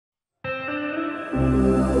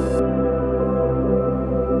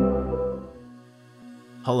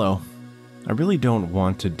Hello. I really don't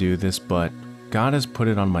want to do this, but God has put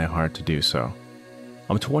it on my heart to do so.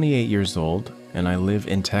 I'm 28 years old, and I live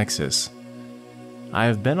in Texas. I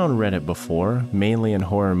have been on Reddit before, mainly in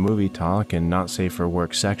horror movie talk and not safe for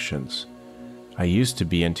work sections. I used to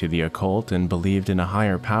be into the occult and believed in a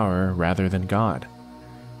higher power rather than God.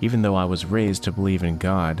 Even though I was raised to believe in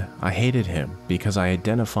God, I hated him because I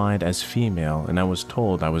identified as female and I was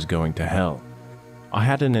told I was going to hell. I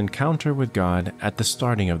had an encounter with God at the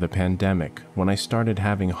starting of the pandemic when I started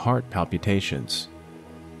having heart palpitations.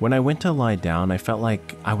 When I went to lie down, I felt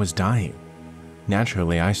like I was dying.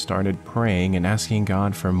 Naturally, I started praying and asking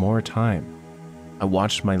God for more time. I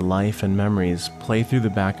watched my life and memories play through the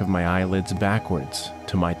back of my eyelids backwards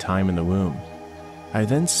to my time in the womb. I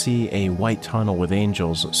then see a white tunnel with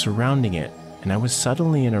angels surrounding it, and I was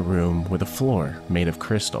suddenly in a room with a floor made of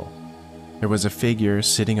crystal. There was a figure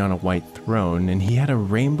sitting on a white throne, and he had a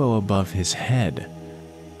rainbow above his head.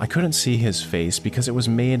 I couldn't see his face because it was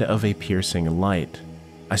made of a piercing light.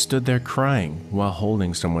 I stood there crying while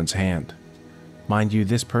holding someone's hand. Mind you,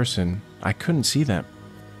 this person, I couldn't see them.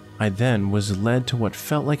 I then was led to what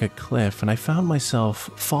felt like a cliff, and I found myself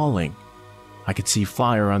falling. I could see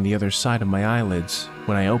fire on the other side of my eyelids.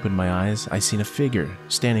 When I opened my eyes, I seen a figure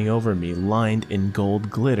standing over me lined in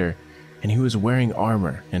gold glitter, and he was wearing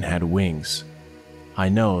armor and had wings. I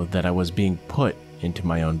know that I was being put into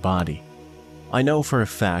my own body. I know for a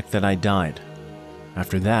fact that I died.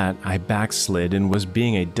 After that, I backslid and was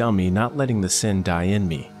being a dummy, not letting the sin die in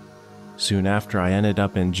me. Soon after, I ended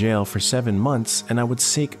up in jail for 7 months, and I would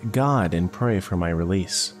seek God and pray for my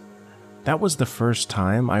release. That was the first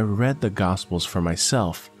time I read the Gospels for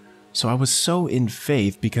myself, so I was so in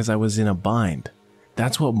faith because I was in a bind.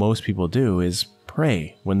 That's what most people do, is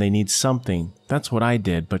pray when they need something. That's what I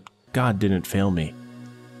did, but God didn't fail me.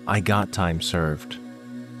 I got time served.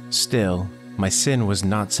 Still, my sin was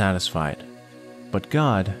not satisfied. But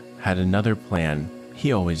God had another plan.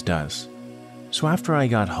 He always does. So after I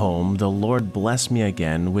got home, the Lord blessed me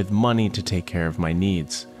again with money to take care of my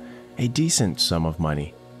needs. A decent sum of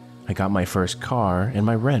money. I got my first car, and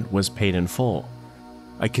my rent was paid in full.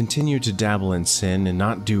 I continued to dabble in sin and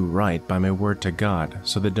not do right by my word to God,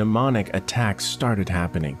 so the demonic attacks started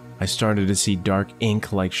happening. I started to see dark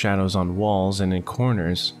ink-like shadows on walls and in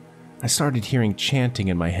corners. I started hearing chanting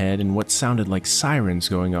in my head and what sounded like sirens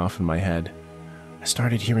going off in my head. I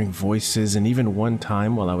started hearing voices, and even one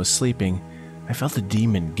time while I was sleeping, I felt a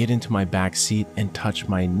demon get into my back seat and touch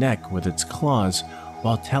my neck with its claws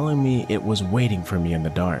while telling me it was waiting for me in the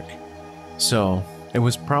dark. So, it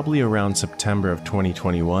was probably around September of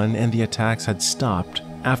 2021, and the attacks had stopped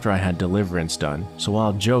after I had deliverance done. So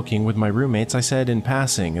while joking with my roommates, I said in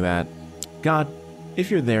passing that, "God, if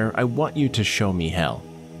you're there, I want you to show me hell."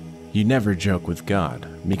 You never joke with God,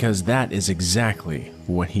 because that is exactly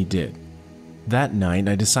what he did. That night,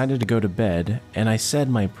 I decided to go to bed, and I said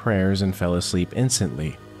my prayers and fell asleep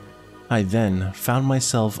instantly. I then found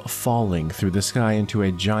myself falling through the sky into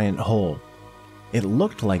a giant hole. It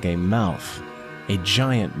looked like a mouth. A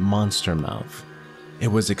giant monster mouth.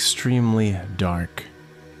 It was extremely dark.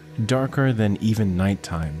 Darker than even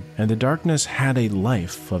nighttime, and the darkness had a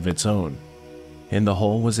life of its own. In the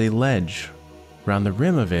hole was a ledge, round the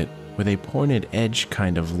rim of it with a pointed edge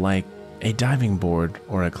kind of like a diving board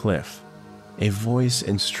or a cliff. A voice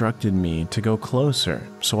instructed me to go closer,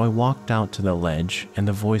 so I walked out to the ledge, and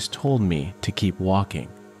the voice told me to keep walking.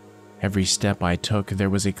 Every step I took, there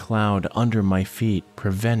was a cloud under my feet,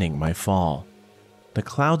 preventing my fall. The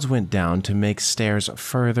clouds went down to make stairs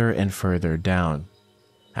further and further down.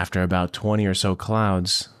 After about 20 or so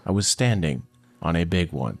clouds, I was standing on a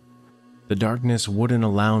big one. The darkness wouldn't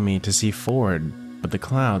allow me to see forward, but the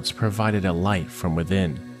clouds provided a light from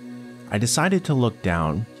within. I decided to look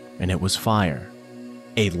down, and it was fire.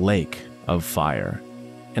 A lake of fire,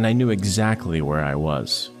 and I knew exactly where I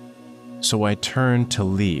was. So I turned to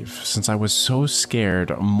leave, since I was so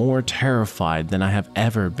scared, more terrified than I have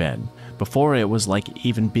ever been. Before, it was like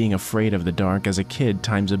even being afraid of the dark as a kid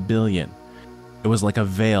times a billion. It was like a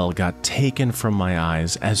veil got taken from my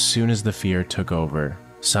eyes as soon as the fear took over.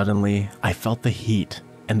 Suddenly, I felt the heat,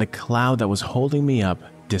 and the cloud that was holding me up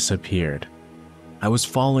disappeared. I was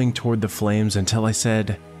falling toward the flames until I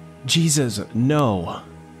said, "Jesus, no!"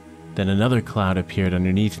 Then another cloud appeared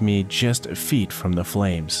underneath me just feet from the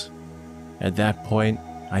flames. At that point,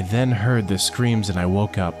 I then heard the screams and I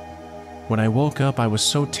woke up. When I woke up, I was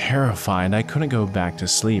so terrified I couldn't go back to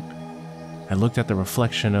sleep. I looked at the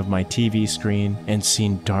reflection of my TV screen and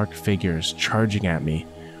seen dark figures charging at me,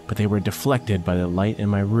 but they were deflected by the light in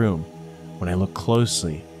my room. When I looked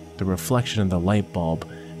closely, the reflection of the light bulb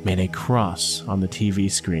made a cross on the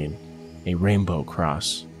TV screen, a rainbow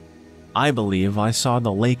cross. I believe I saw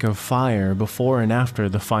the lake of fire before and after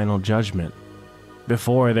the final judgment.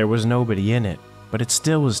 Before, there was nobody in it, but it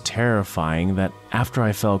still was terrifying that after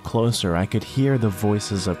I fell closer, I could hear the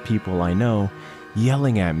voices of people I know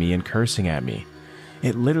yelling at me and cursing at me.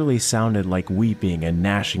 It literally sounded like weeping and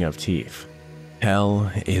gnashing of teeth.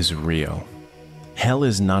 Hell is real. Hell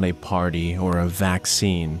is not a party or a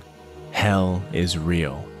vaccine. Hell is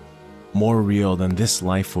real. More real than this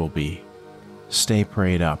life will be. Stay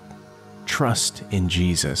prayed up. Trust in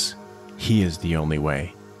Jesus. He is the only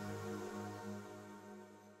way.